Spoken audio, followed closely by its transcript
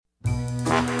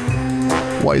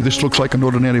Why, this looks like an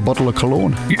ordinary bottle of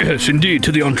cologne. Yes, indeed,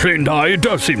 to the untrained eye, it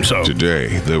does seem so.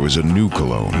 Today, there was a new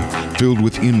cologne, filled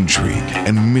with intrigue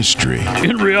and mystery.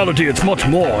 In reality, it's much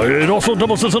more. It also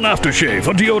doubles as an aftershave,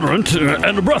 a deodorant,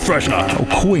 and a breath freshener.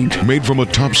 How quaint. Made from a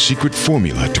top-secret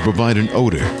formula to provide an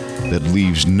odor that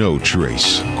leaves no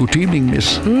trace. Good evening,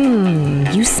 miss.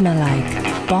 You smell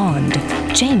like Bond.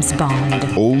 James Bond.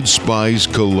 Old Spies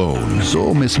Cologne.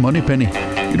 So, Miss Moneypenny,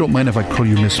 you don't mind if I call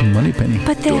you Miss Moneypenny?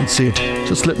 But Don't say it.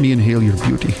 Just let me inhale your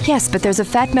beauty. Yes, but there's a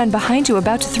fat man behind you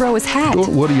about to throw his hat.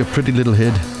 Don't worry your pretty little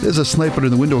head. There's a sniper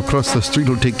in the window across the street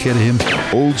who'll take care of him.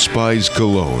 Old Spies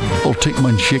Cologne. I'll take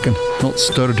mine shaken, not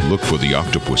stirred. Look for the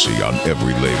Octopussy on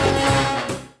every label.